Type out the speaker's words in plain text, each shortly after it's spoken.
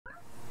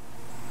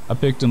I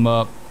picked him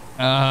up.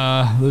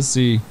 Let's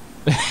see.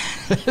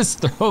 Let's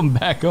throw him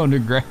back on the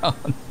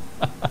ground.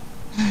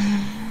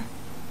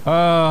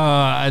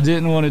 I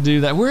didn't want to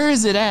do that. Where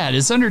is it at?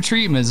 It's under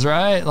treatments,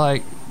 right?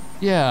 Like,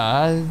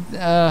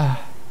 yeah.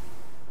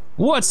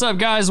 What's up,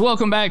 guys?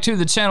 Welcome back to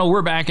the channel.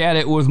 We're back at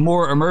it with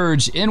more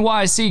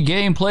EmergeNYC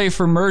gameplay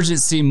for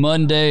Emergency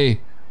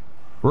Monday.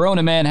 We're on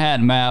a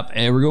Manhattan map,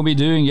 and we're going to be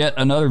doing yet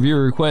another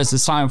viewer request,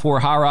 this time for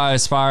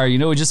high-rise fire. You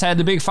know, we just had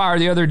the big fire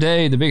the other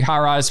day, the big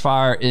high-rise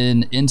fire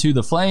in Into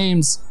the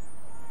Flames.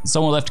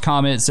 Someone left a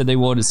comment, said they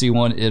wanted to see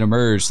one in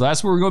Emerge. So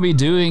that's what we're going to be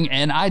doing,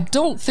 and I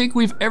don't think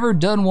we've ever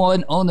done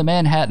one on the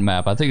Manhattan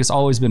map. I think it's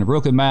always been a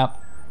Brooklyn map.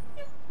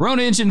 We're on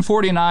Engine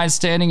 49,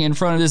 standing in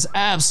front of this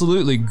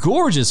absolutely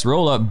gorgeous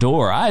roll-up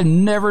door. I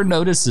never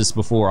noticed this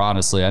before,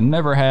 honestly. I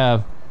never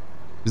have.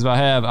 Because if I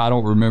have, I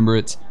don't remember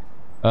it.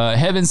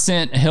 Heaven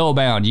Sent,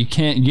 Hellbound. You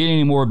can't get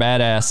any more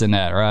badass than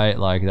that, right?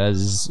 Like, that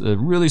is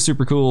really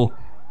super cool.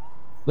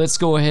 Let's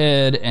go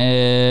ahead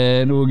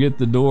and we'll get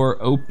the door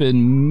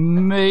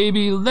open.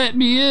 Maybe let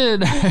me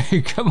in.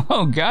 Come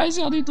on, guys.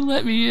 Y'all need to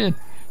let me in.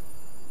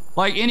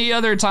 Like any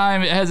other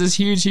time, it has this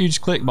huge, huge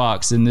click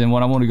box. And then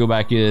when I want to go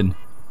back in,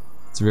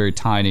 it's very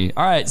tiny.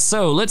 All right,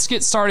 so let's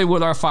get started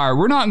with our fire.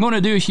 We're not going to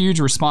do a huge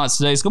response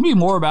today. It's going to be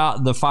more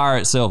about the fire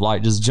itself,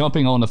 like just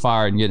jumping on the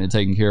fire and getting it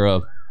taken care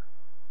of.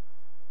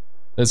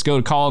 Let's go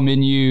to call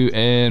menu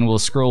and we'll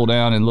scroll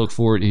down and look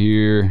for it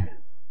here.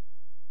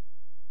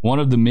 One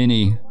of the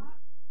many.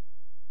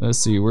 Let's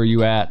see, where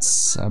you at?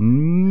 I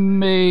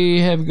may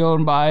have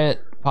gone by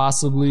it,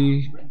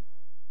 possibly. I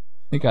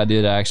think I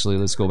did actually.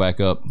 Let's go back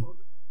up.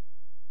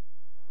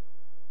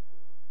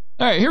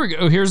 All right, here we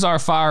go. Here's our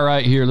fire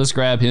right here. Let's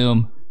grab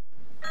him.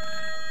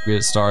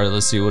 Get started.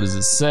 Let's see, what does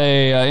it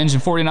say? Engine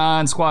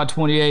 49, Squad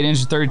 28,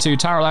 Engine 32,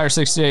 Tower Ladder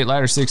 68,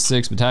 Ladder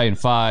 66, Battalion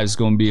 5 is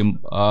going to be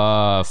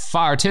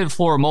fire 10th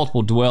floor,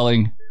 multiple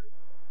dwelling.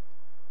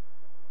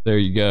 There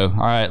you go.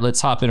 All right,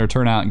 let's hop in our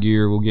turnout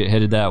gear. We'll get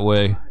headed that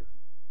way.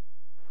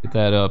 Get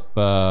that up.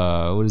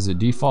 What is it?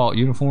 Default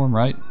uniform,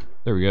 right?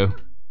 There we go.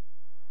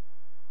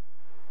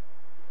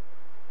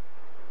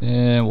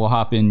 And we'll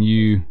hop in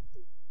you.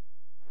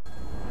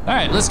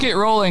 Alright, let's get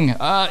rolling.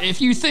 If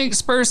you think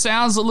Spur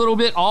sounds a little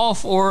bit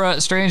off or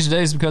strange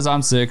today, it's because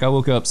I'm sick. I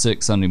woke up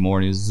sick Sunday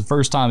morning. It's the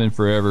first time in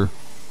forever.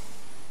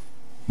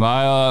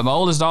 My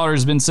oldest daughter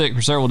has been sick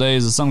for several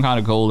days with some kind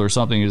of cold or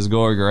something is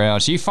going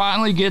around. She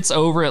finally gets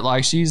over it,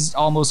 like she's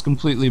almost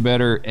completely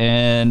better.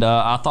 And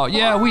I thought,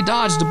 yeah, we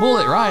dodged a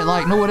bullet, right?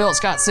 Like no one else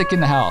got sick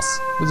in the house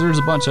because there's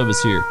a bunch of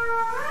us here.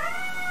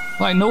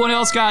 Like no one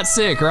else got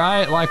sick,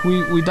 right? Like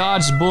we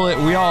dodged a bullet,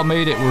 we all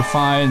made it, we're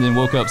fine, then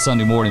woke up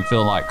Sunday morning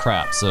feeling like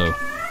crap. So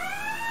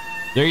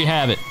there you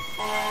have it.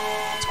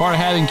 It's part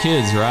of having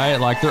kids, right?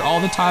 Like they're all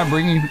the time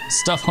bringing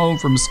stuff home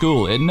from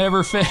school. It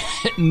never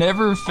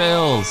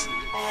fails.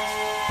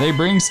 They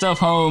bring stuff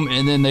home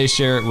and then they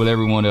share it with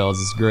everyone else.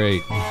 It's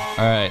great. All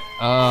right,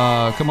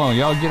 come on,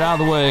 y'all get out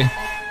of the way.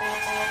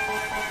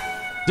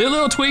 Did a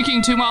little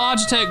tweaking to my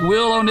Logitech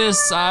wheel on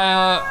this.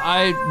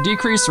 I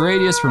decreased the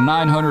radius from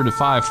 900 to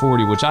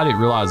 540, which I didn't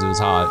realize it was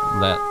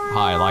that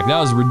high. Like that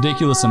was a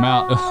ridiculous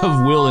amount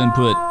of wheel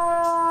input.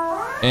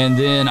 And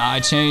then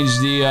I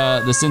changed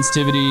the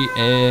sensitivity,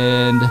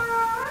 and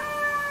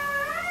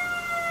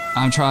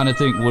I'm trying to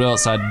think what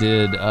else I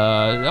did.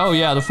 Oh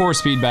yeah, the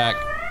force feedback.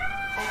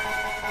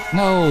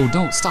 No,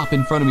 don't stop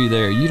in front of me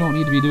there. You don't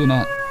need to be doing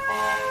that.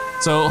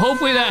 So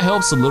hopefully that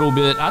helps a little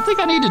bit. I think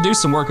I need to do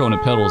some work on the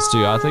pedals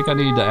too. I think I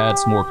need to add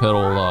some more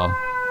pedal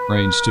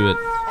range to it.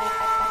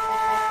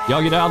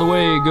 Y'all get out of the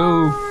way,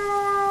 go.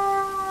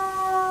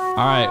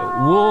 All right,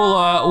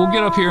 we'll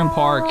get up here and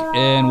park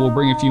and we'll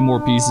bring a few more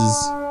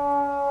pieces.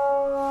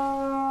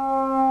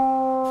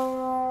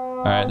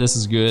 All right, this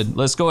is good.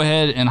 Let's go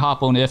ahead and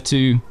hop on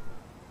F2.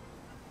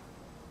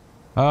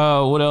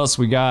 What else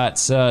we got?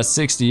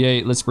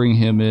 68, let's bring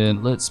him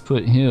in. Let's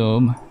put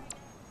him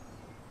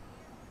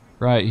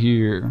right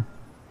here.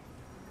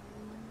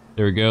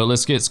 There we go.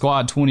 Let's get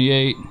Squad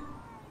 28.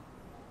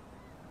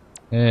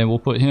 And we'll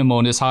put him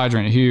on this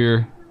hydrant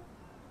here.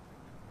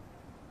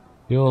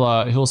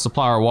 He'll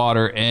supply our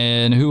water.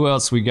 And who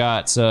else we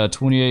got?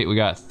 28, we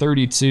got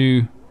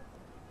 32.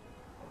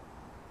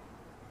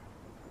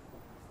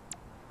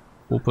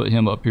 We'll put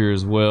him up here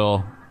as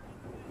well.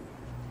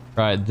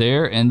 Right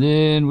there. And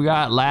then we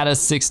got ladder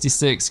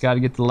 66. Got to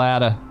get the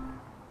ladder.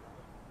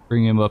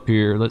 Bring him up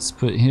here. Let's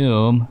put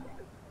him...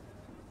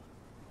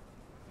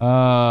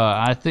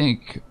 I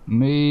think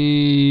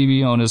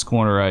maybe on this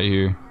corner right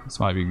here. This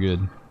might be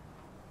good.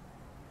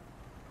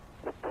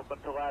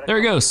 There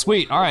we go,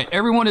 sweet. All right,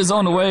 everyone is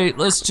on the way.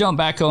 Let's jump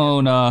back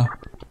on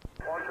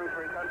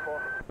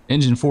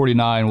Engine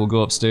 49. We'll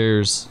go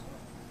upstairs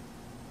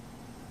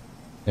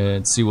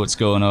and see what's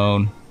going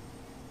on.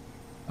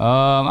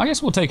 I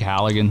guess we'll take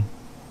Halligan.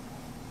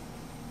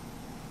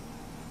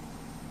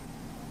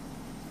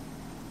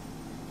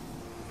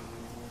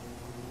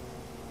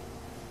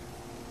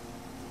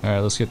 All right,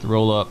 let's get the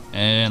roll up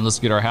and let's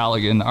get our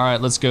Halligan. All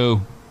right, let's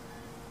go.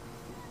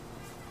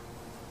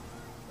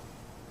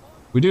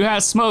 We do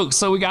have smoke,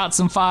 so we got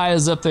some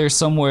fires up there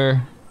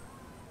somewhere.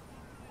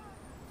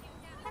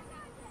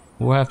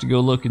 We'll have to go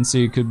look and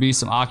see. It could be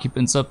some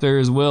occupants up there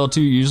as well,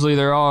 too. Usually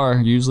there are.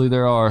 Usually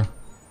there are.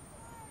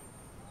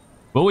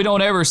 But we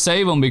don't ever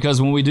save them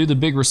because when we do the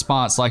big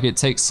response, like it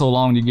takes so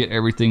long to get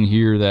everything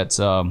here that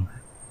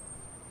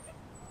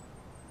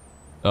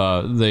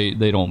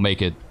they don't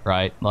make it,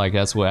 right? Like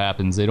that's what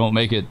happens. They don't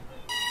make it.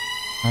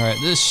 All right,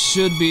 this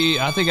should be,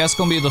 I think that's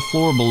gonna be the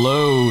floor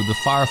below. The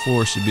fire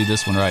floor should be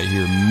this one right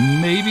here.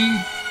 Maybe?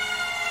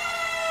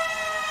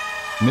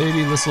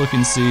 Maybe, let's look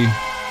and see.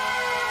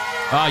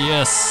 Ah,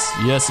 yes,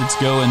 yes, it's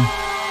going.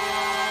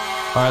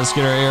 All right, let's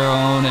get our air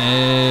on,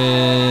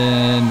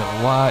 and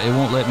why, it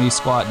won't let me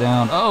squat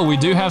down. Oh, we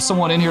do have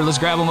someone in here. Let's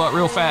grab them up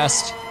real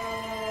fast.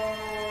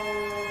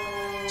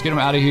 Let's get them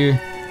out of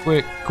here.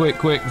 Quick, quick,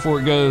 quick, before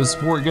it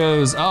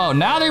goes, Oh,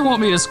 now they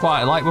want me to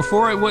squat. Like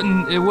before it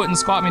wouldn't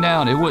squat me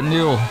down. It wouldn't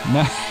kneel.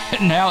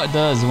 Now it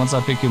does once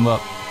I pick him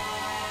up.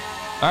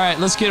 All right,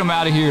 let's get him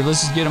out of here.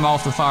 Let's just get him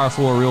off the fire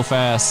floor real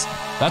fast.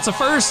 That's a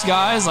first,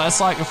 guys.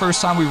 That's like the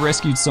first time we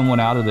rescued someone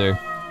out of there.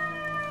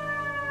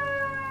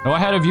 Oh, I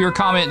had a viewer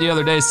comment the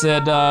other day,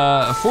 said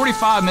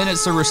 45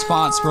 minutes of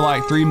response for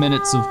like 3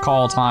 minutes of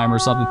call time or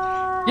something.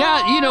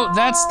 Yeah, you know,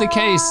 that's the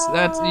case.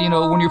 That's, you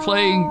know, when you're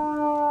playing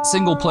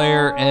single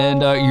player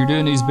and you're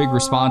doing these big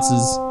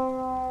responses,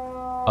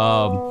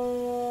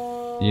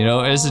 you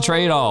know, it's a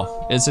trade-off.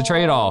 It's a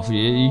trade-off.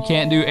 You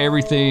can't do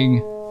everything.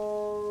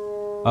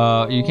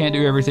 You can't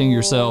do everything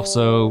yourself.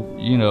 So,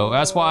 you know,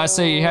 that's why I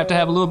say you have to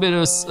have a little bit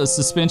of a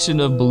suspension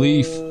of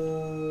belief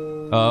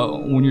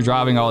when you're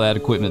driving all that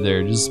equipment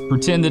there. Just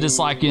pretend that it's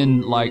like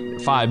in like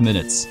 5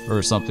 minutes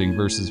or something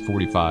versus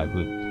 45.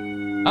 But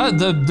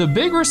the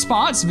big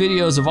response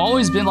videos have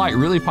always been like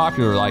really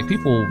popular. Like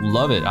people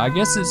love it. I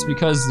guess it's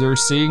because they're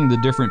seeing the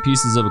different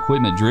pieces of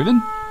equipment driven.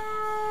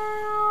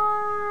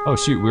 Oh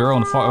shoot, we're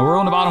on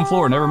the bottom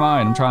floor. Never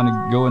mind. I'm trying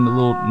to go in the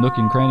little nook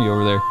and cranny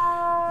over there.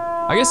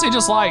 I guess they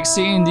just like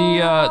seeing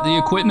the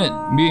equipment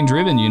being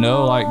driven. You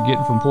know, like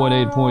getting from point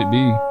A to point B.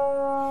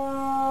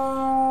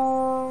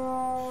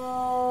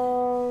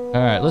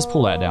 All right, let's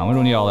pull that down. We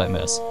don't need all that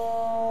mess.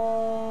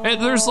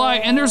 There's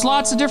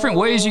lots of different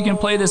ways you can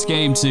play this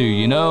game too,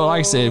 you know. Like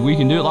I said, we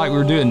can do it like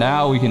we're doing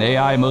now. We can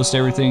AI most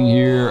everything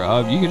here.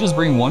 You can just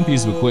bring one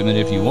piece of equipment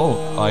if you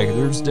want. Like,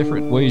 there's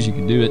different ways you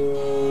can do it.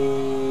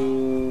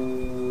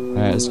 All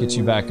right, let's get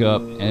you back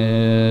up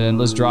and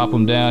let's drop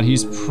him down.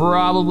 He's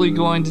probably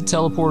going to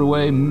teleport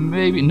away.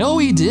 Maybe. No,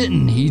 he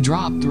didn't. He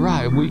dropped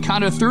right. We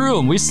kind of threw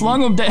him. We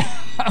slung him down.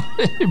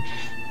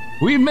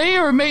 We may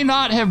or may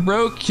not have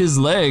broke his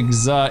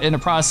legs in the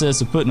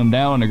process of putting him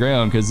down on the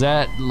ground, because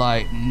that,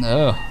 like,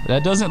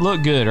 that doesn't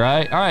look good,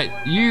 right? All right,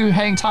 you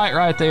hang tight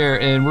right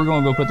there, and we're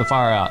gonna go put the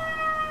fire out.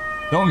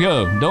 Don't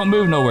go, don't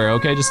move nowhere,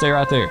 okay? Just stay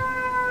right there.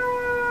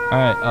 All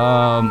right,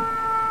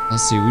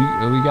 let's see,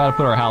 we gotta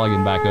put our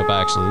Halligan back up,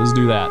 actually. Let's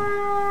do that.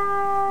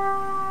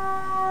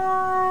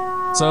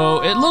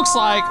 So it looks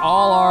like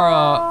all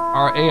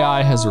our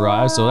AI has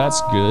arrived, so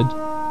that's good.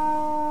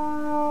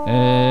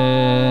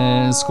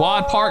 And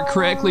squad parked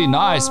correctly,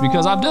 nice,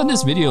 because I've done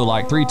this video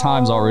like 3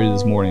 times already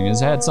this morning. It's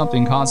had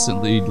something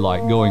constantly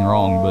like going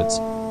wrong, but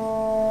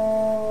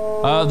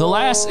the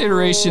last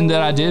iteration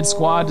that I did,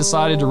 squad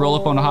decided to roll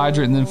up on a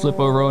hydrant and then flip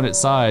over on its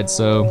side,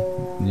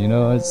 so you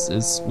know,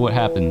 it's what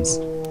happens.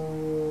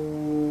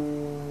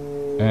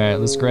 All right,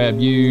 let's grab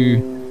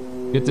you.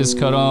 Get this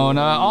cut on.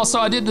 Also,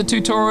 I did the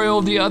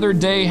tutorial the other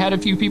day. Had a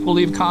few people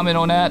leave a comment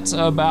on that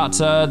about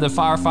the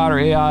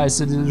firefighter AI.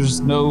 Said there's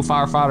no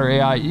firefighter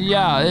AI.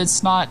 Yeah,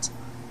 it's not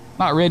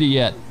ready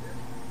yet,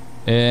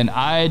 and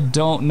I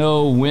don't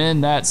know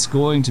when that's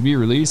going to be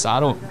released.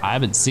 I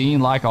haven't seen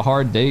like a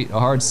hard date, a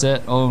hard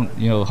set on,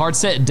 you know, hard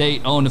set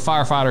date on the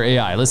firefighter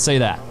AI. Let's say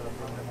that.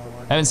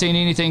 Haven't seen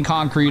anything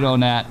concrete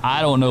on that.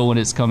 I don't know when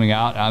it's coming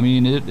out. I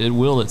mean, it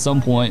will at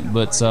some point,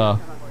 but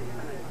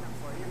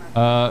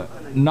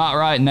not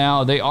right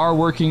now. They are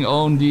working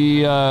on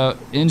the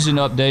engine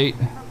update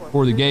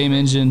for the game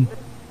engine.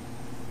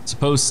 It's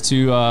supposed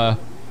to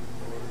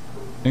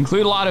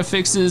include a lot of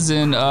fixes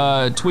and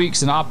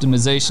tweaks and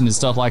optimization and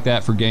stuff like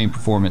that for game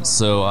performance.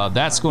 So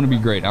that's going to be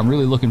great. I'm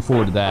really looking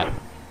forward to that.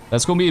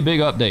 That's going to be a big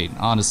update,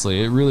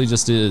 honestly. It really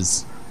just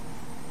is.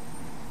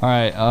 All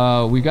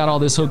right, we got all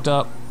this hooked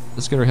up.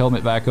 Let's get our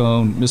helmet back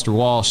on, Mr.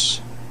 Walsh.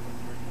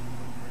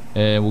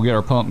 And we'll get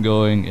our pump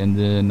going, and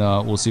then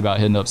we'll see about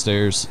heading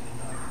upstairs,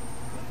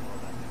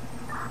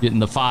 getting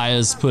the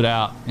fires put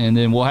out, and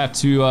then we'll have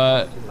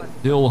to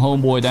deal with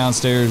homeboy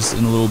downstairs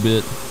in a little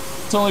bit.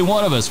 It's only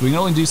one of us. We can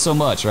only do so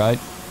much, right?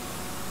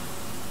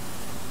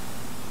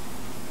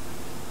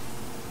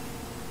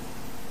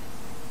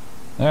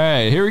 All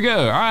right, here we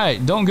go. All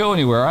right, don't go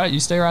anywhere. All right,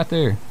 you stay right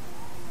there.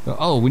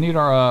 Oh, we need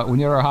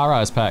our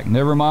high-rise pack.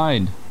 Never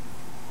mind.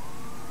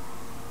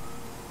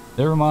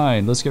 Never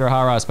mind. Let's get our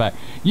high-rise pack.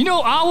 You know,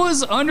 I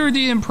was under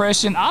the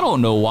impression, I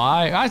don't know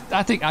why.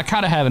 I think I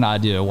kind of have an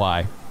idea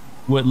why.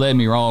 What led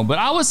me wrong, but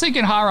I was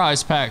thinking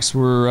high-rise packs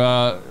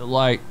were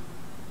like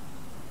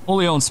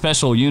only on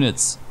special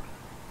units.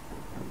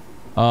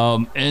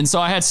 And so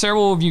I had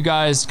several of you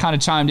guys kind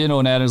of chimed in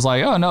on that. It was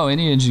like, oh no,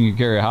 any engine can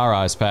carry a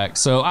high-rise pack.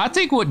 So I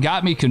think what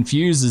got me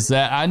confused is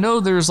that I know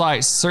there's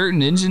like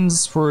certain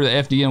engines for the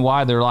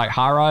FDNY, they're like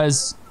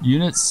high-rise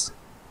units.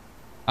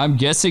 I'm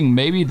guessing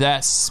maybe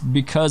that's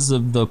because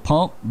of the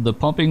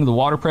pumping, the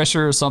water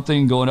pressure or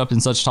something going up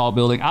in such a tall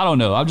building. I don't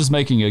know. I'm just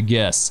making a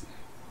guess.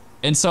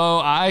 And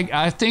so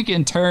I think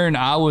in turn,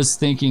 I was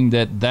thinking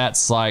that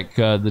that's like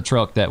the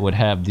truck that would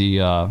have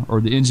the,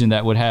 or the engine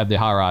that would have the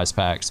high-rise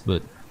packs.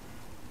 But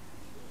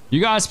you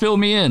guys fill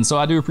me in, so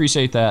I do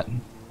appreciate that.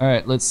 All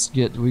right, let's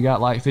get, we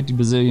got like 50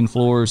 bazillion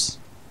floors.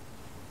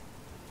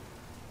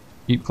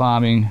 Keep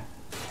climbing.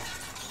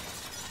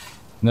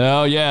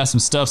 No, yeah, some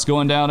stuff's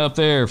going down up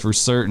there for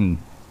certain.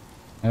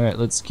 All right,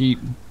 let's keep,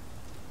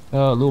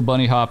 oh, a little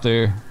bunny hop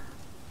there.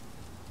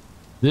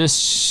 This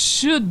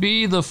should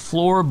be the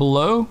floor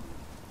below.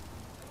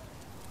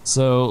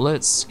 So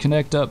let's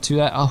connect up to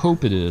that. I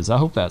hope it is. I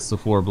hope that's the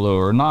floor below,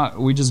 or not.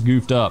 We just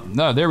goofed up.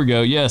 No, there we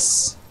go.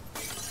 Yes.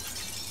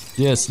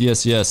 Yes,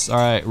 yes, yes. All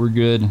right, we're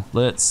good.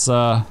 Let's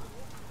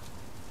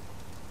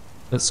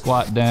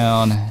squat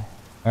down.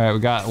 All right, we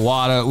got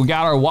WADA. We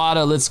got our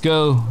WADA. Let's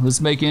go.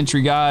 Let's make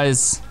entry,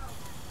 guys.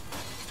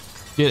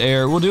 Get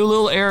air. We'll do a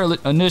little air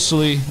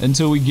initially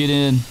until we get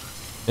in,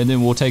 and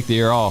then we'll take the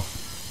air off.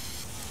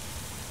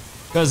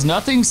 Because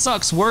nothing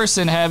sucks worse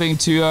than having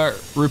to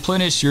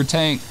replenish your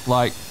tank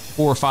like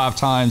 4 or 5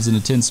 times in a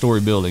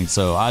 10-story building.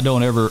 So I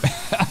don't ever,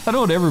 I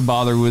don't ever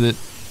bother with it.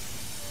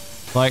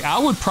 Like I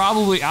would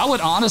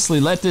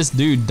honestly let this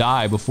dude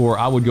die before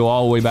I would go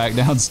all the way back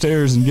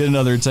downstairs and get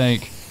another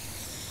tank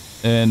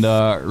and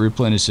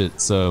replenish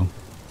it. So,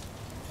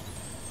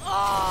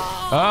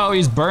 oh,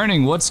 he's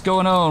burning. What's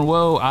going on?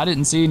 Whoa, I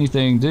didn't see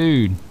anything,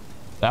 dude.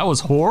 That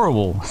was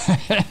horrible.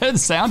 It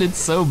sounded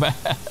so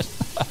bad.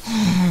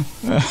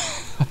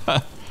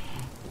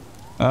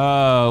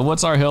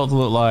 What's our health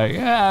look like?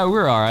 Yeah,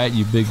 we're all right,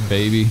 you big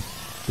baby.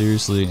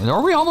 Seriously,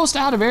 are we almost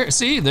out of air?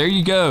 See, there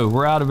you go.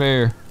 We're out of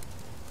air.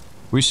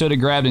 We should have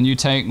grabbed a new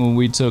tank when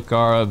we took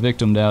our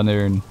victim down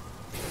there. And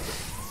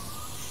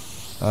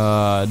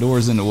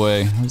doors in the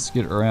way. Let's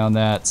get around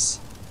that.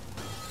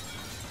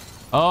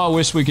 Oh, I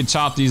wish we could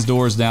chop these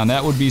doors down.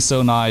 That would be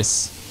so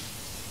nice.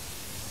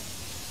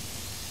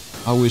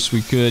 I wish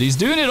we could. He's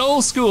doing it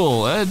old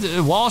school.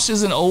 Walsh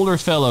is an older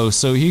fellow,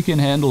 so he can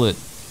handle it.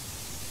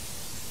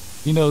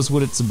 He knows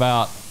what it's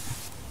about.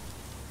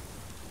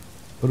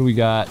 What do we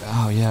got?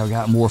 Oh yeah, we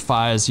got more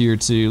fires here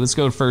too. Let's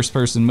go to first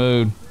person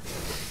mode.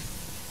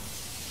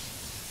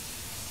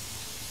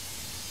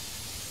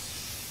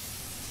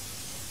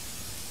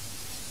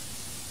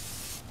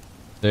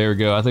 There we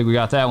go. I think we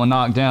got that one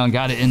knocked down.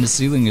 Got it in the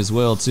ceiling as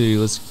well too.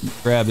 Let's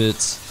grab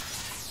it.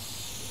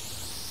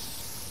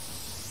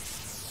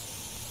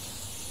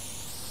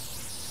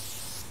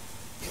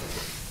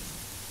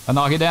 I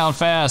knock it down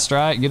fast,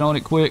 right? Get on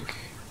it quick.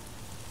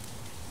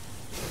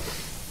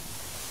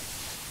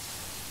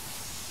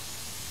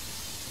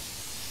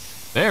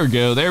 There we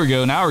go, there we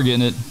go. Now we're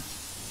getting it.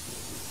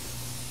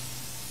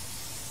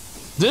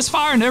 This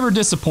fire never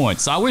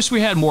disappoints. I wish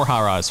we had more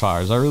high-rise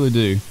fires. I really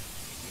do.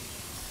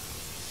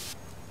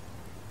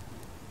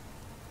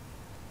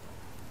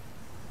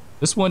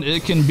 This one,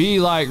 it can be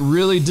like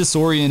really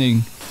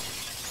disorienting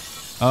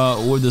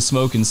with the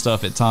smoke and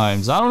stuff at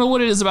times. I don't know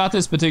what it is about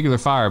this particular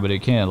fire, but it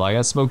can. Like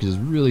that smoke is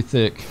really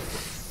thick.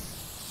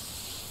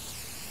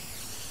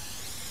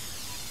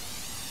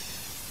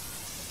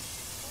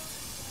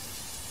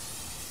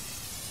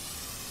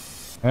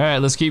 All right,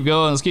 let's keep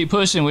going. Let's keep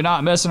pushing. We're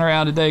not messing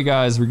around today,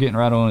 guys. We're getting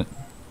right on it.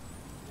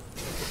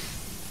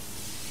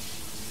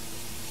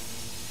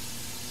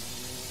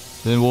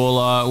 Then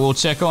we'll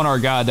check on our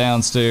guy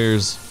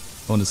downstairs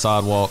on the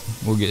sidewalk.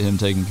 We'll get him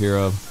taken care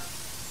of.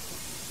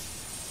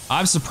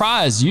 I'm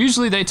surprised.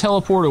 Usually they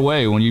teleport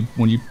away when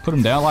you put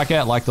them down like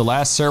that. Like the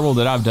last several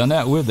that I've done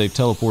that with, they've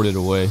teleported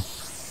away.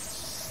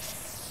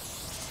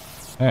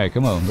 All right,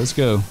 come on, let's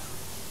go.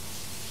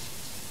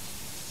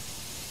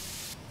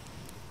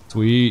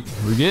 Sweet,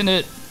 we're getting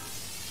it.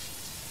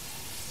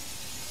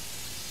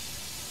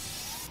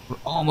 We're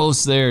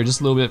almost there, just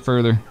a little bit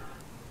further.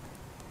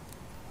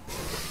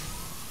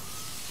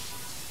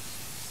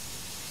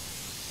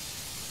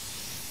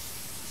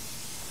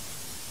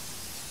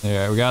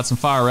 Yeah, we got some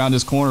fire around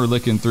this corner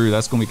licking through.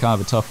 That's gonna be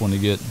kind of a tough one to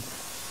get.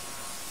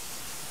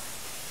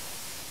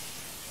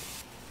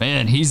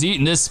 Man, he's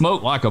eating this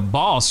smoke like a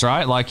boss,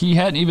 right? Like he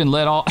hadn't even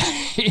let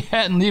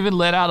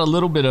out a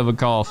little bit of a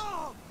cough.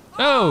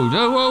 Oh,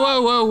 whoa,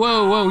 whoa, whoa,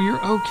 whoa, whoa,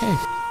 you're okay.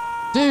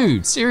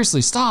 Dude,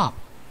 seriously, stop.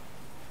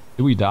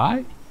 Did we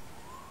die?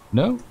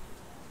 No.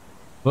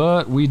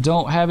 But we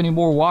don't have any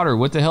more water.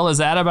 What the hell is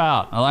that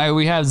about? Like,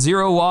 we have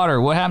 0 water.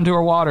 What happened to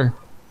our water?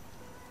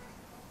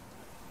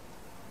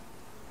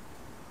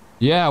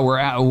 Yeah,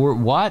 we're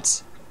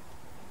what?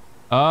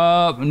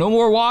 No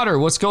more water.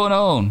 What's going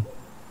on?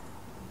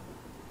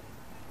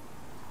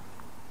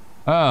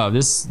 Oh,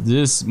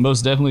 this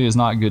most definitely is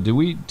not good. Did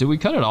we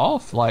cut it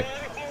off? Like,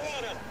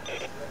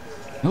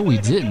 no, we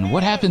didn't.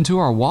 What happened to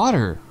our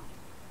water?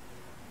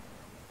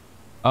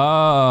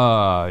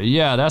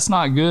 Yeah, that's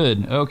not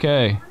good.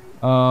 Okay.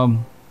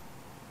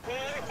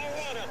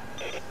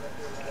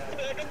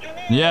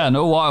 Yeah,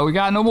 no water. We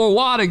got no more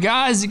water,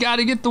 guys. You got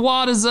to get the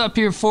waters up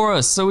here for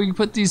us so we can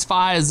put these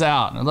fires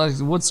out. Like,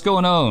 what's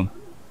going on?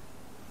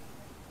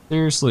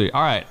 Seriously.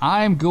 All right,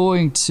 I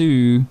want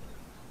to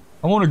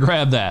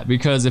grab that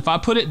because if I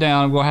put it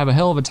down, I'm going to have a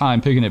hell of a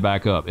time picking it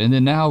back up. And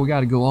then now we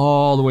got to go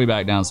all the way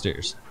back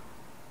downstairs.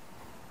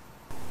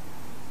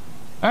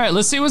 All right,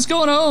 let's see what's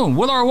going on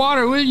with our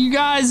water. What are you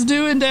guys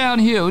doing down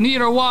here? We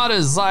need our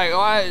waters. Like,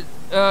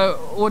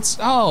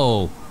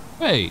 oh,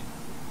 wait.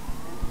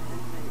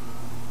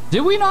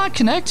 Did we not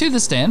connect to the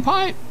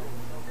standpipe?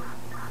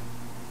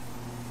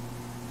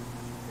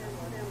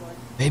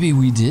 Maybe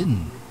we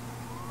didn't.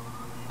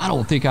 I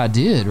don't think I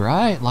did,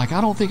 right? Like,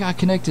 I don't think I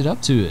connected up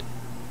to it.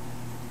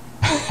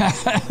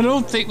 I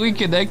don't think we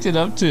connected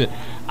up to it.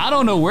 I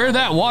don't know where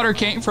that water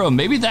came from.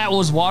 Maybe that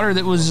was water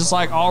that was just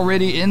like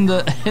already in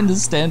the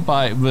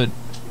standpipe, but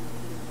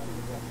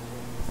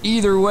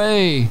either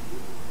way,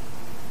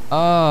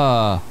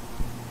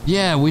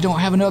 yeah, we don't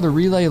have another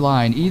relay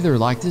line either.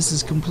 Like, this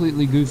is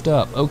completely goofed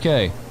up.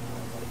 Okay.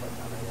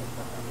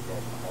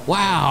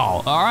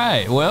 Wow. All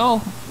right.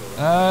 Well,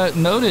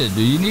 noted.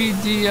 You need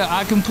the,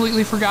 I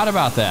completely forgot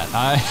about that.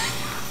 I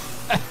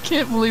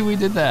can't believe we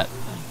did that.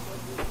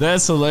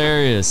 That's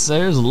hilarious.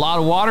 There's a lot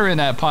of water in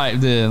that pipe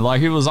then.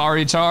 Like, it was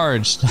already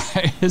charged.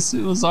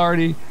 It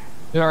already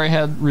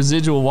had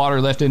residual water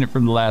left in it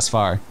from the last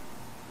fire.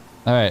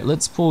 All right,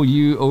 let's pull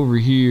you over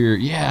here.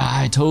 Yeah,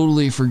 I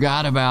totally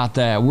forgot about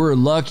that. We're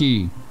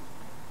lucky.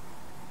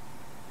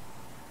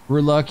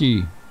 We're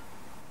lucky.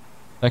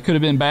 That could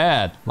have been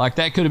bad. Like,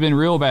 that could have been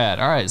real bad.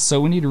 All right, so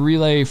we need a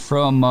relay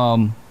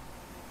from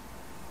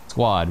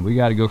squad. We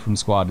got to go from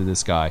squad to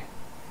this guy.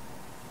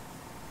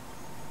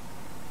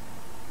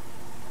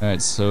 All right,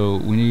 so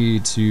we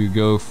need to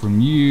go from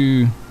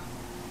you.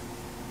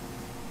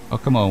 Oh,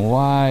 come on.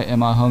 Why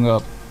am I hung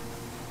up?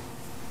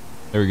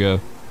 There we go.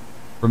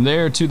 From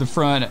there to the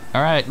front.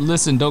 All right,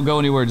 listen, don't go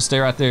anywhere. Just stay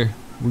right there.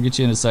 We'll get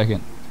you in a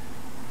second.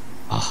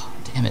 Oh,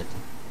 damn it.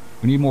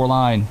 We need more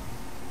line.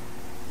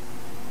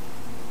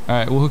 All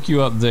right, we'll hook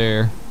you up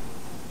there.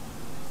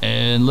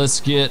 And let's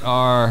get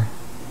our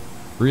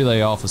relay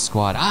off of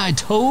squad. I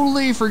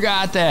totally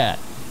forgot that.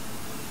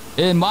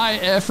 In my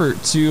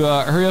effort to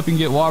hurry up and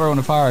get water on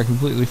the fire, I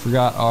completely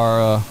forgot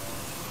our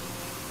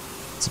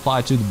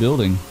supply to the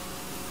building.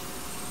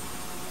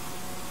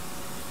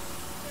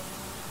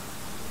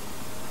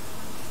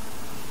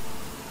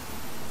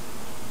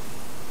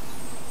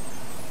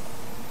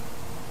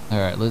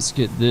 Alright, let's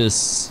get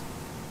this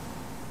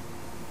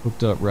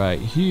hooked up right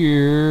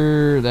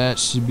here. That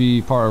should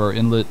be part of our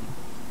inlet.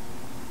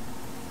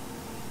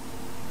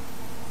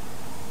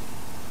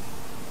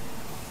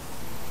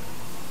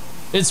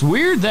 It's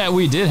weird that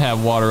we did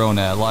have water on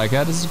that. Like,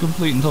 that is a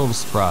complete and total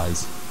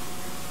surprise.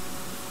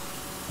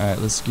 Alright,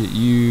 let's get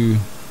you.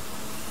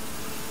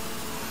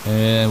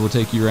 And we'll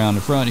take you around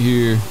the front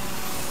here.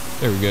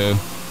 There we go.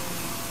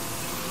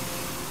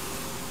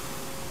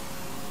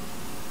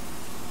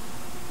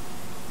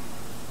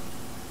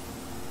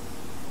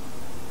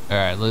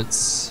 Alright,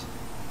 let's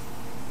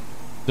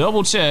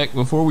double check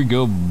before we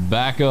go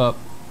back up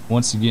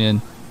once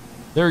again.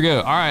 There we go.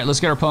 Alright, let's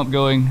get our pump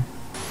going.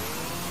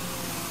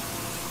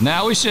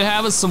 Now we should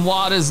have us some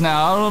waters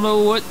now. I don't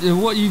know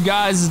what you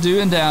guys is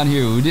doing down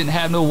here. We didn't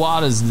have no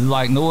waters.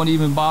 Like, no one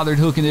even bothered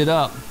hooking it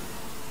up.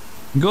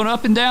 I'm going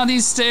up and down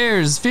these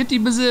stairs 50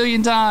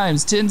 bazillion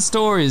times, 10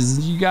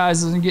 stories. You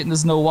guys aren't getting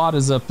us no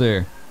waters up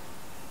there.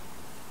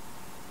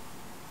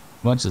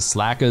 Bunch of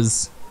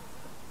slackers.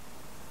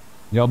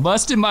 Y'all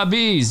busting my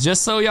bees,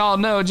 just so y'all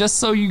know, just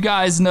so you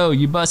guys know,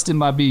 you busting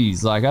my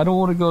bees. Like, I don't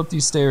want to go up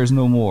these stairs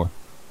no more.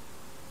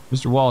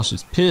 Mr. Walsh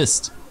is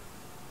pissed.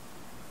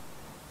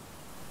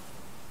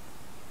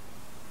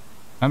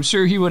 I'm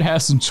sure he would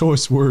have some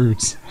choice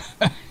words.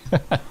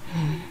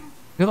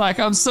 You're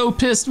like, I'm so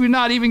pissed we're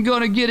not even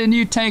going to get a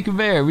new tank of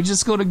air. We're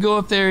just going to go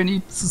up there and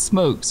eat some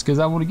smokes because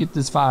I want to get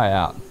this fire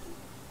out.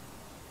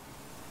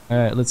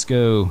 Alright, let's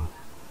go.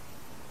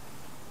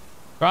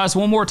 Try this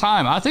one more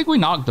time. I think we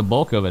knocked the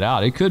bulk of it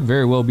out. It could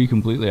very well be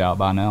completely out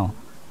by now.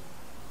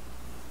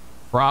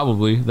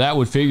 Probably. That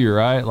would figure,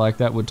 right? Like,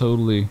 that would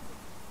totally...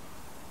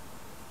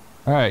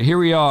 Alright, here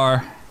we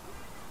are.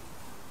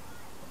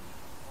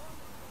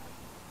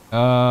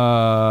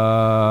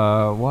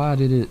 Why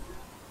did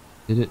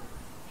it...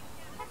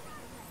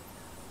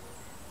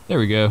 There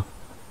we go.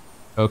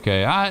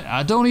 Okay,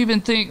 I don't even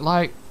think,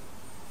 like...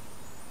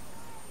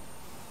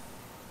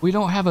 We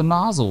don't have a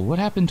nozzle. What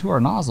happened to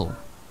our nozzle?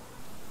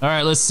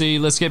 Alright, let's see.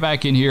 Let's get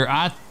back in here.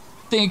 I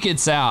think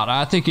it's out.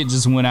 I think it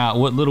just went out.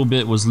 What little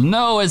bit was...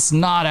 No, it's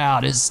not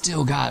out. It's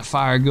still got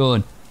fire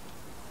going.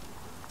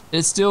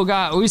 We still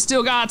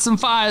got some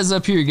fires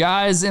up here,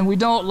 guys, and we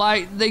don't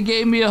like... They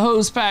gave me a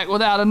hose pack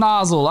without a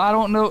nozzle. I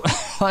don't know...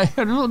 Like,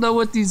 I don't know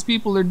what these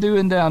people are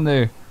doing down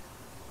there.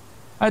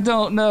 I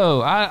don't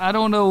know. I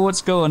don't know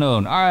what's going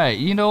on. Alright,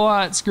 you know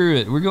what? Screw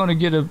it. We're gonna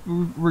get a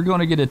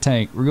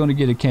tank. We're gonna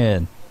get a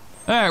can.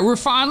 All right, we're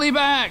finally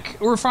back.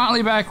 We're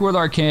finally back with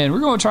our can.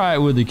 We're gonna try it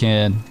with the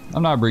can.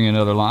 I'm not bringing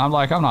another line.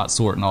 I'm not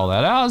sorting all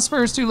that out.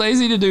 Spur's too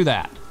lazy to do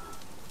that.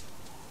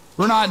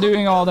 We're not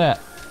doing all that.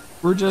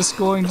 We're just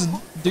going to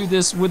do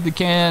this with the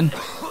can.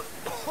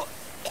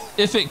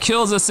 If it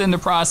kills us in the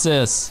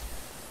process.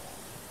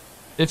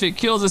 If it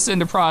kills us in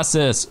the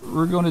process,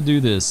 we're gonna do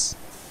this.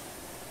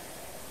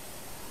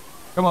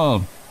 Come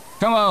on.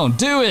 Come on,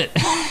 do it.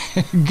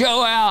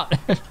 Go out.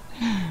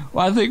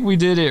 Well, I think we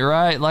did it,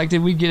 right? Like,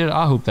 did we get it?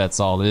 I hope that's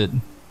all it.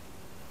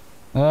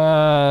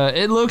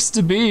 It looks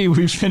to be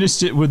we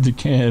finished it with the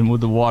can,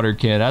 with the water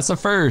can. That's a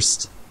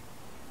first.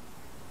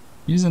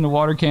 Using the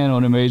water can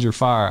on a major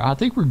fire. I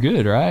think we're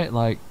good, right?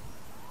 Like,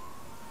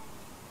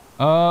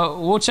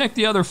 we'll check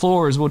the other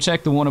floors. We'll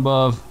check the one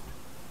above.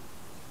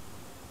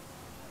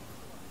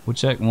 We'll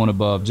check one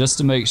above just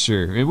to make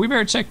sure. We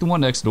better check the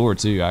one next door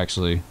too,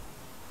 actually.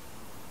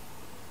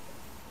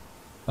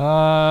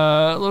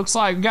 Looks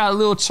like we got a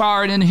little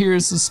charred in here,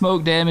 some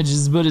smoke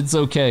damages, but it's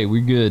okay.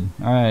 We're good.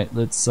 All right,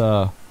 let's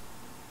go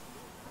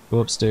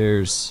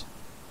upstairs.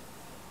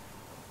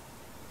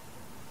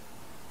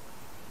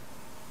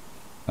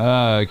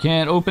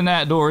 Can't open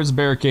that door. It's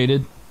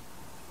barricaded.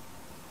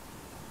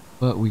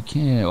 But we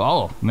can.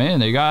 Oh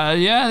man, they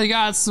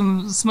got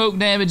some smoke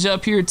damage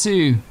up here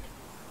too.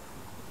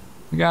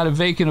 We got a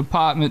vacant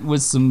apartment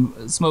with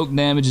some smoke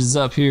damages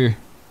up here.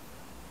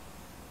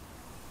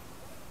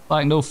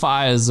 Like no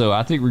fires though.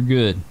 I think we're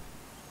good.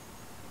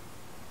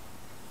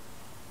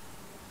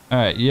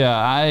 Alright, yeah,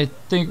 I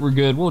think we're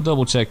good. We'll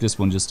double check this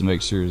one just to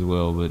make sure as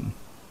well, but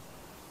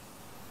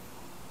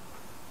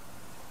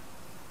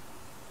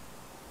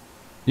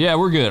yeah,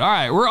 we're good.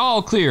 Alright, we're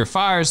all clear.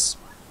 Fire's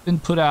been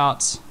put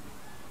out.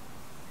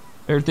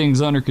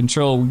 Everything's under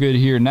control. We're good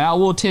here. Now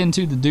we'll tend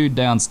to the dude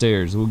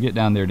downstairs. We'll get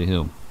down there to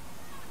him.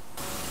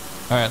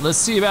 Alright, let's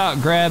see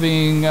about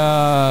grabbing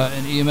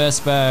an EMS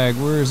bag.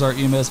 Where's our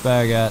EMS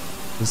bag at?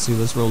 Let's see,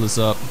 let's roll this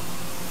up.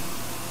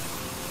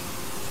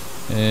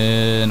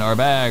 And our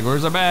bag,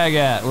 where's our bag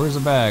at? Where's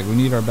our bag? We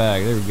need our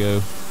bag, there we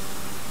go.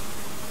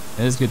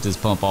 And let's get this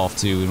pump off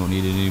too, we don't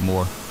need it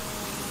anymore.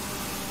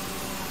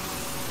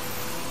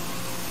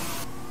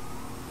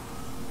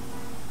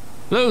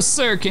 Hello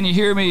sir, can you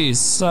hear me?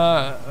 It's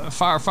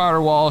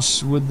Firefighter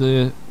Walsh with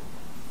the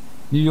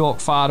New York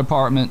Fire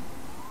Department.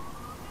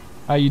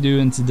 How you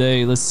doing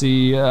today? Let's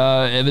see,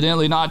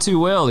 evidently not too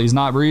well, he's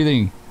not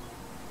breathing.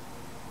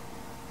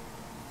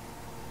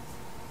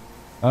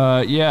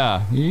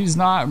 Yeah, he's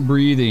not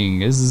breathing.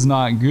 This is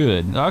not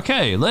good.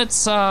 Okay,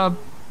 let's try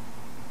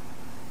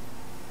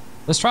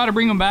to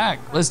bring him back.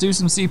 Let's do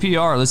some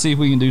CPR. Let's see if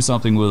we can do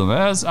something with him.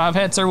 As I've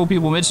had several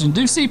people mention,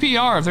 do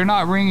CPR. If they're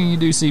not ringing, you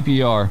do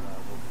CPR.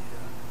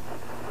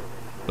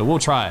 But we'll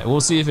try it.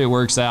 We'll see if it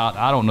works out.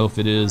 I don't know if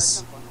it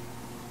is.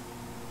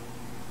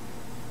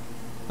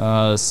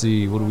 Let's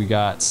see, what do we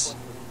got?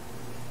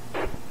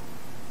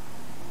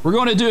 We're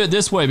going to do it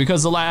this way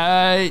because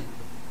the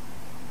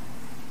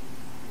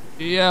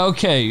yeah,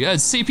 okay.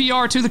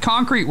 CPR to the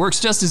concrete works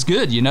just as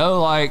good, you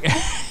know? Like,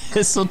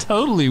 this will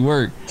totally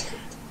work.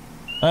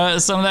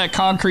 Some of that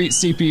concrete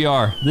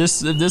CPR.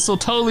 This will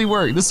totally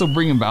work. This will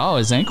bring him back. Oh,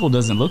 his ankle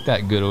doesn't look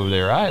that good over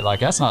there, right? Like,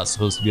 that's not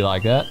supposed to be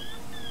like that.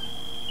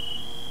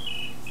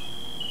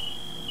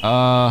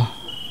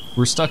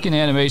 We're stuck in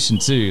animation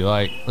too.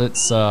 Like,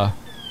 let's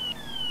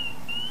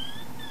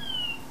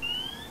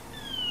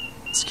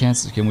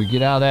cancel. Can we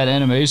get out of that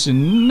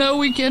animation? No,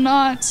 we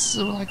cannot.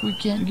 So, like, we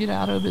can't get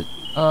out of it.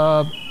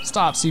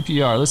 Stop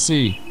CPR. Let's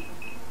see.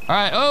 All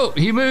right. Oh,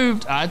 he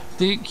moved. I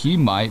think he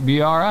might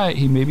be all right.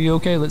 He may be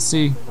okay. Let's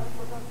see.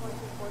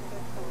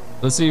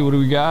 Let's see. What do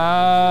we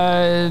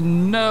got?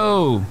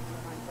 No.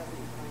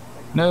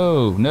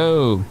 No.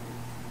 No.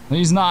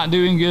 He's not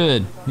doing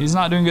good. He's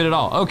not doing good at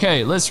all.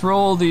 Okay. Let's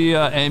roll the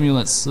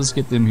ambulance. Let's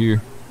get them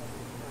here.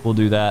 We'll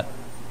do that.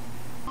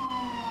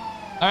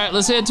 All right.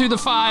 Let's head to the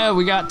fire.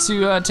 We got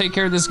to take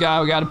care of this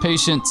guy. We got a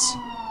patient.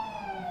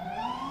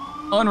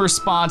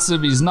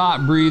 Unresponsive, he's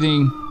not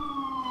breathing.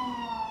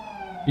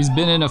 He's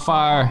been in a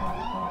fire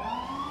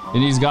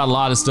and he's got a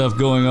lot of stuff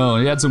going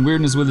on. He had some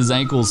weirdness with his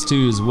ankles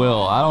too as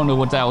well. I don't know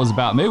what that was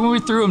about. Maybe when we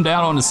threw him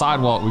down on the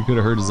sidewalk we could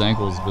have hurt his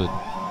ankles, but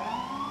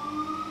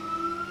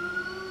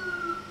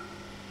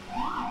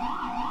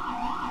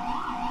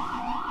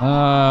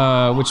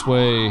which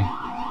way?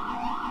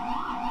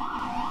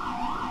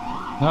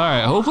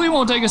 Alright, hopefully it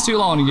won't take us too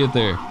long to get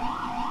there.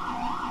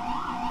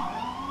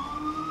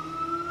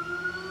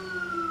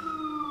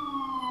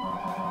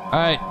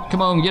 Alright,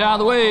 come on, get out of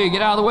the way,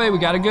 get out of the way, we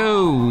gotta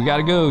go,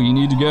 you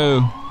need to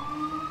go.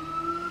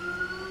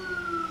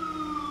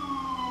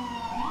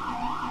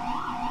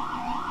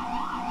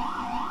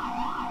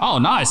 Oh,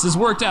 nice, this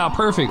worked out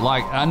perfect,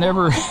 like, I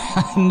never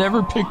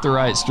picked the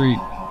right street.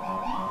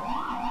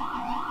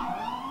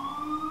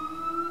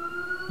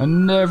 I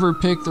never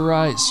picked the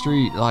right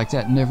street, like,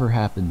 that never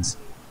happens.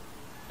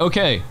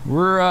 Okay,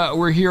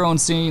 we're here on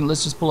scene,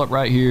 let's just pull up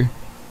right here.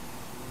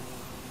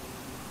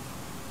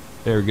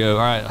 There we go.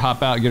 All right,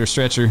 hop out, get our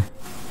stretcher.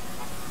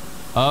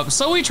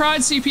 So we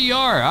tried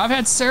CPR. I've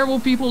had several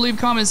people leave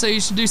comments say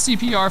you should do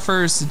CPR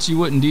first, that you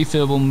wouldn't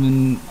defib them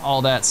and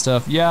all that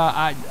stuff.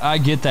 Yeah, I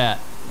get that,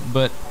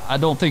 but I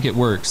don't think it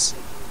works.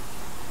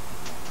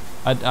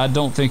 I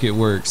don't think it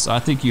works. I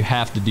think you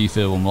have to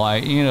defib them.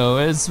 Like, you know,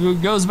 it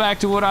goes back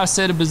to what I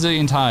said a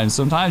bazillion times.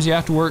 Sometimes you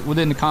have to work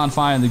within the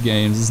confines of the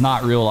games. It's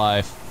not real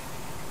life.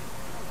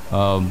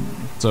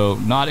 So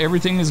not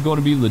everything is going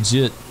to be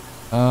legit.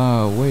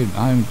 Wait,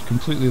 I'm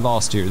completely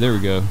lost here. There we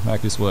go.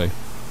 Back this way.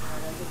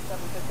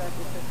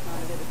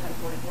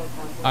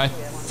 I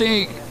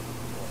think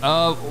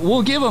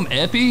we'll give them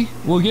epi.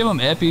 We'll give them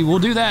epi. We'll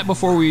do that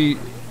before we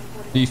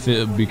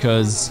defib,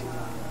 because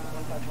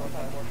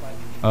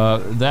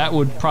that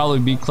would probably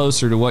be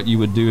closer to what you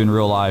would do in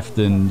real life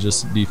than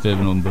just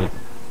defibbing them. But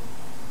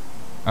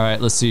all right,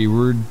 let's see.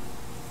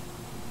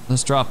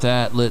 Let's drop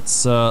that.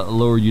 Let's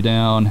lower you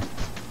down,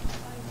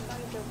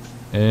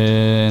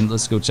 and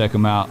let's go check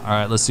them out. All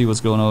right, let's see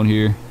what's going on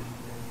here.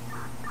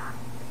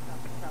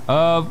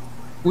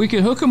 We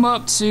could hook them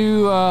up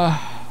to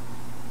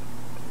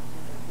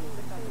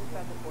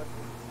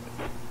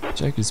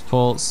check his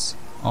pulse,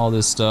 all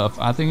this stuff.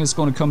 I think it's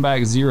going to come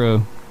back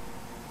 0.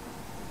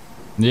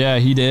 Yeah,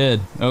 he did.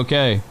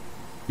 Okay,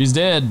 he's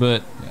dead,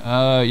 but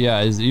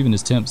yeah, even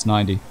his temp's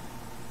 90.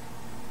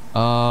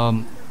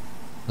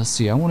 Let's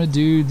see. I want to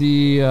do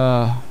the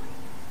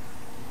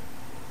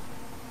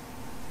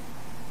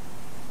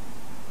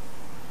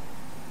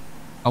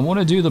I want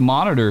to do the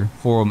monitor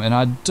for him, and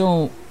I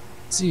don't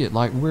see it.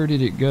 Like, where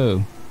did it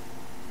go?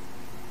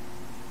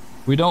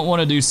 We don't want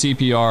to do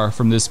CPR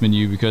from this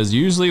menu, because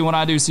usually when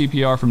I do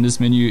CPR from this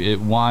menu, it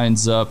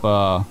winds up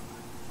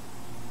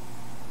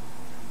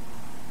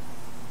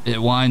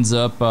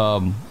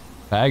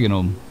bagging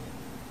them.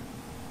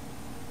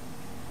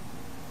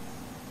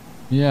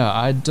 Yeah,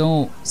 I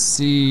don't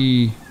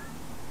see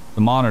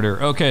the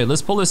monitor. Okay,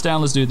 let's pull this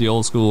down. Let's do it the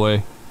old school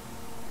way.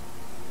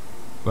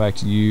 Go back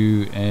to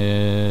you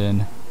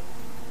and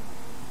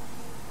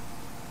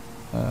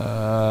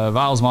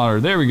Vitals monitor.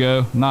 There we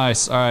go.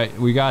 Nice. All right,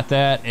 we got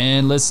that,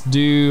 and let's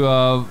do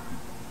an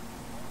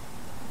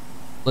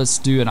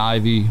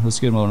IV. Let's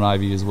get him on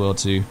an IV as well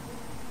too.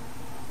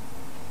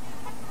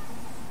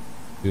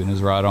 Doing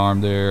his right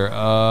arm there.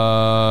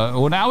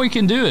 Well, now we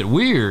can do it.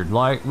 Weird.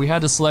 Like, we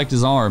had to select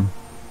his arm.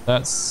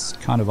 That's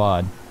kind of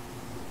odd.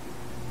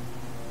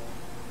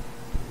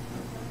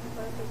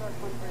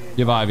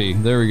 Give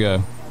IV. There we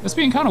go. It's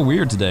being kind of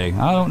weird today.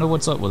 I don't know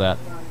what's up with that.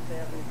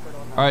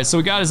 Alright, so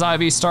we got his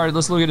IV started.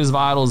 Let's look at his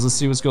vitals. Let's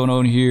see what's going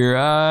on here.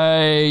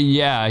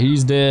 Yeah,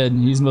 he's dead.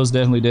 He's most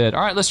definitely dead.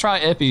 Alright, let's try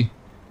epi.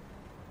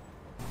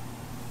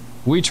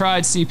 We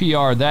tried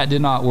CPR. That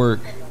did not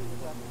work.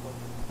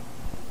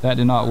 That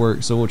did not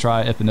work, so we'll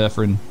try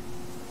epinephrine.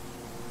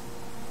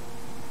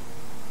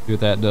 See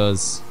what that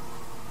does.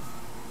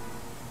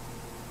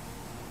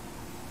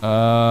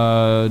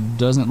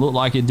 Doesn't look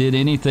like it did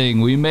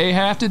anything. We may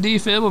have to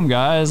defib him,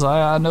 guys.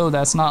 I know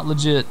that's not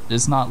legit.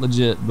 It's not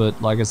legit,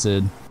 but like I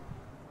said.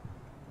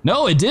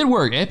 No, it did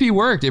work. Epi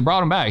worked. It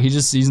brought him back.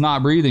 He's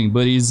not breathing,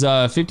 but he's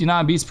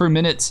 59 beats per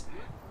minute.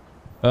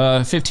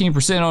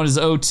 15% on his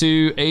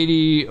O2,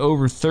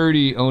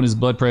 80/30 on his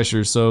blood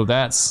pressure. So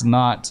that's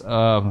not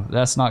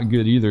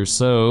good either.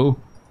 So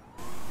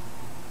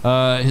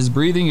his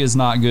breathing is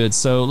not good.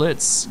 So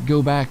let's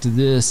go back to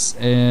this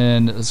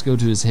and let's go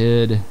to his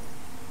head.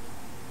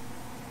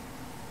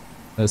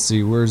 Let's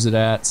see, where's it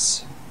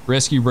at?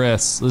 Rescue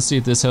breaths. Let's see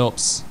if this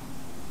helps.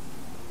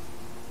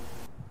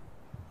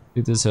 See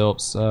if this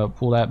helps.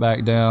 Pull that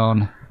back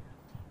down.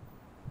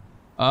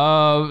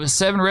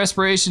 7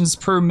 respirations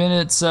per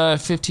minute,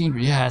 15.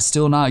 Yeah, it's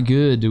still not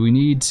good. Do we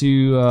need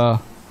to,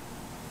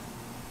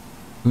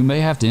 we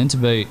may have to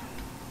intubate. I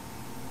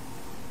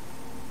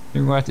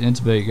think we're going to have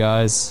to intubate,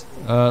 guys.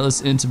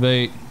 Let's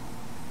intubate.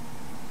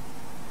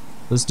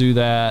 Let's do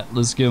that.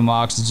 Let's give him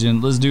oxygen.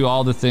 Let's do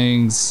all the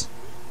things.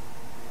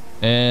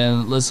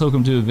 And let's hook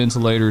him to a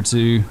ventilator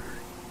too.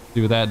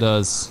 See what that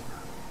does.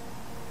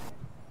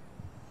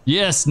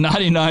 Yes,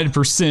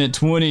 99%,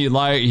 20.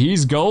 Like,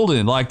 he's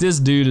golden. Like, this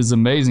dude is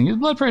amazing. His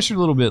blood pressure a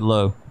little bit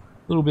low.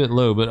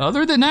 But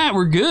other than that,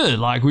 we're good.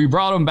 Like, we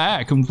brought him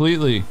back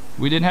completely.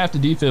 We didn't have to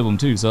defib him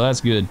too, so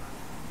that's good.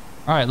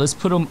 All right, let's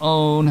put him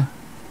on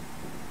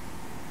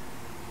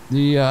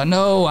the,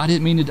 no, I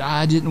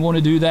didn't want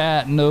to do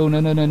that.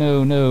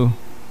 No.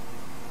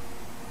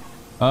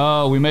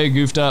 Oh, we may have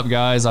goofed up,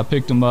 guys. I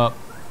picked him up.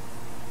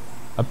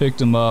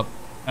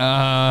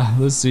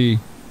 Let's see.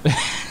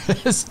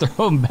 Let's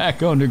throw him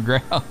back on the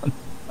ground.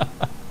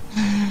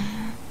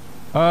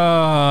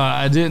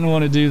 I didn't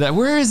want to do that.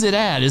 Where is it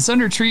at? It's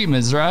under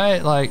treatments,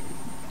 right? Like,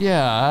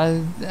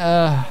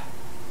 yeah.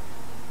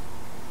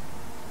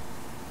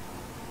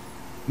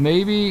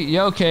 Maybe.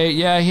 Yeah, okay.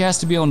 Yeah, he has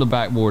to be on the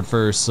backboard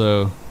first,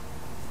 so.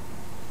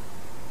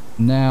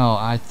 Now,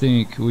 I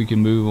think we can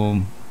move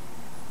him.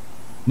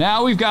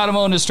 Now we've got him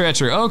on the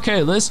stretcher.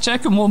 Okay, let's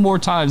check him one more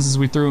time since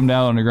we threw him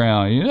down on the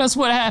ground. You know, that's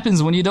what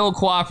happens when you don't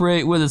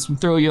cooperate with us. We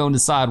throw you on the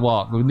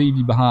sidewalk. We leave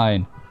you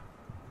behind.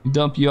 We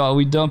dump you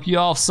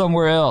off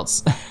somewhere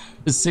else.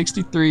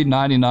 63,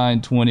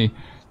 99, 20.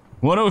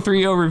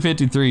 103 over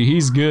 53.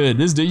 He's good.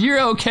 This dude, you're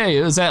okay.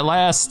 It was that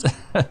last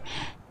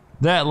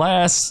that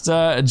last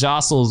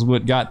jostles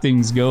what got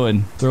things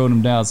going, throwing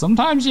them down.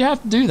 Sometimes you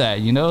have to do that,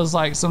 you know. It's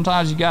like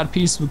sometimes you got a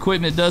piece of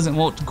equipment doesn't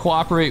want to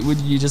cooperate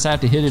with you. You just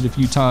have to hit it a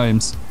few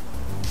times,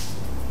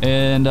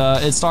 and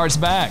it starts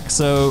back.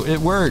 So it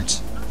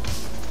worked.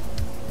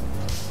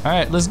 All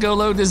right, let's go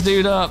load this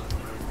dude up.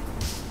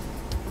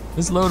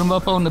 Let's load him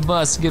up on the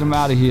bus. Get him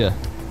out of here.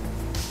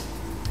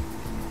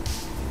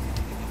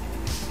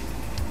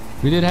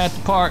 We did have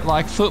to park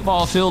like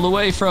football field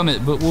away from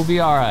it, but we'll be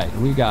all right.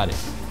 We got it.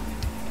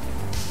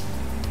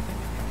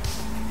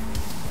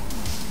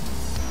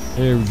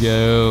 There we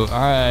go. All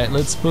right,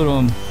 let's put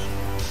them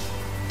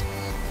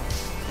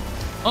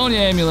on the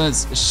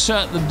ambulance.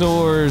 Shut the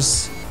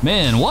doors.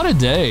 Man, what a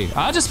day.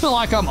 I just feel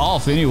like I'm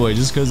off anyway,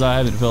 just because I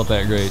haven't felt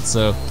that great.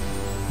 So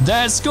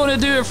that's going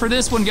to do it for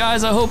this one,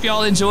 guys. I hope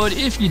y'all enjoyed.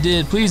 If you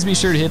did, please be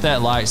sure to hit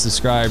that like,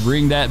 subscribe,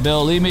 ring that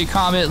bell, leave me a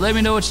comment. Let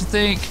me know what you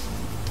think.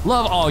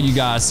 Love all you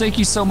guys. Thank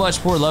you so much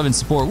for love and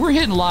support. We're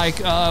hitting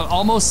like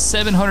almost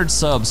 700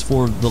 subs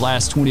for the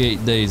last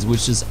 28 days,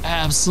 which is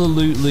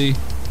absolutely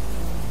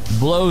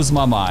blows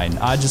my mind.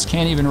 I just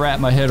can't even wrap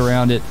my head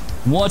around it.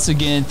 Once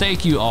again,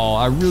 thank you all.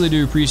 I really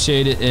do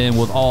appreciate it. And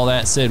with all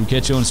that said, we'll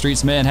catch you on the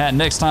streets of Manhattan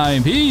next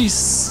time.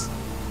 Peace.